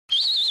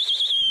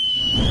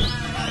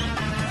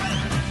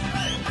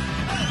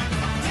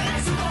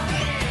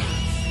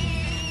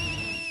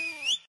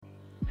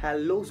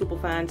Hello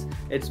superfans,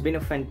 it's been a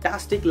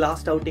fantastic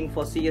last outing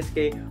for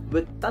CSK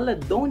with Tala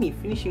Dhoni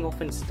finishing off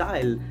in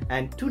style,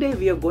 and today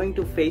we are going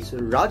to face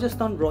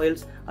Rajasthan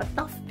Royals, a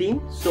tough team.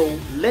 So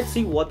let's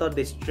see what are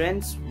their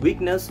strengths,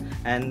 weakness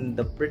and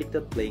the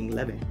predicted playing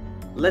 11.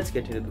 Let's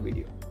get into the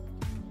video.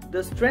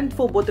 The strength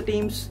for both the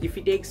teams, if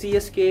we take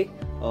CSK,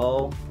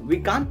 we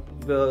can't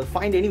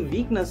find any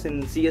weakness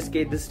in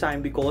CSK this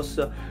time, because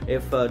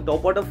if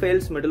top order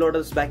fails, middle order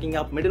is backing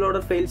up, middle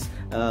order fails,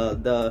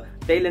 the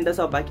tail enders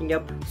are backing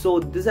up.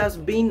 So this has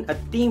been a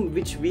team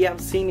which we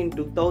have seen in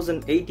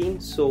 2018.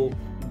 So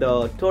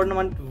the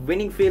tournament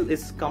winning feel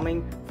is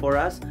coming for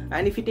us.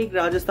 And if you take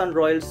Rajasthan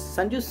Royals,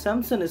 Sanju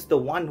Samson is the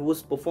one who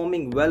is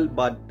performing well,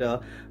 but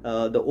the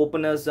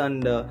openers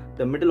and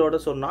the middle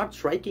orders are not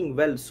striking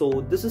well.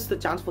 So this is the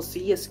chance for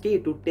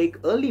CSK to take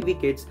early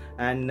wickets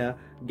and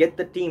get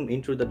the team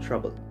into the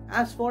trouble.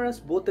 As far as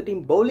both the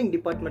team bowling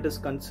department is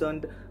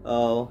concerned,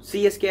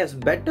 CSK has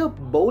better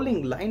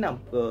bowling lineup.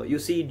 You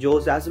see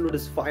Jose Azalud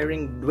is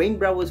firing, Dwayne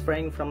Bravo is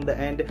firing from the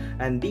end,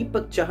 and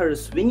Deepak Chahar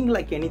is swinging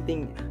like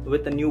anything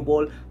with a new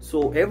ball.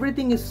 So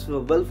everything is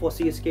well for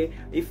CSK.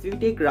 If we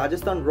take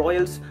Rajasthan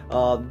Royals,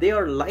 they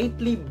are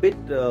lightly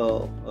bit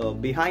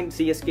behind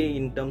CSK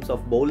in terms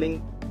of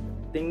bowling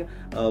thing,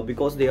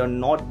 because they are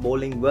not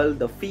bowling well.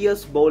 The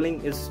fierce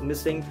bowling is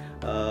missing.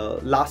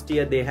 Last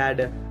year they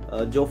had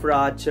Jofra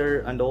Archer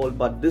and all,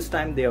 but this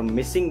time they are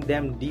missing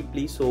them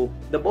deeply. So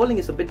the bowling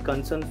is a bit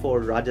concerned for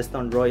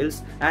Rajasthan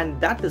Royals, and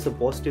that is a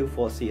positive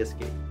for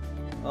CSK.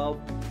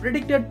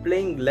 Predicted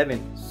playing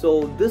 11.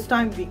 So this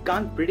time we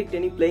can't predict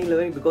any playing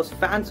 11 because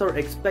fans are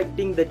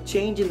expecting the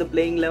change in the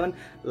playing 11.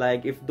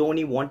 Like if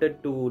Dhoni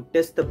wanted to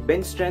test the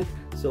bench strength,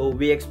 so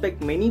we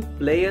expect many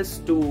players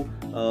to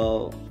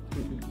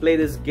play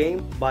this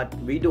game, but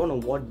we don't know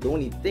what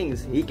Dhoni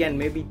thinks. He can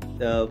maybe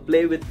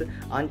play with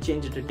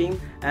unchanged team.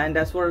 And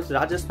as far as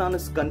Rajasthan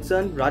is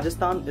concerned,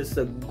 Rajasthan is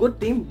a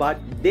good team, but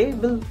they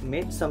will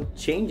make some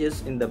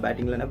changes in the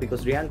batting lineup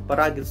because Riyan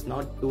Parag is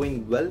not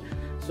doing well.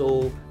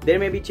 So there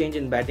may be change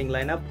in batting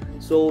lineup.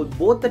 So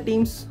both the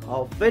teams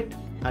are fit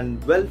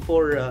and well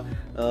for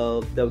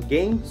the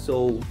game.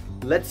 So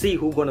let's see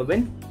who's gonna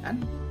win,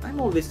 and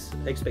I'm always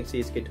expect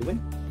CSK to win.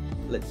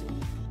 Let's see.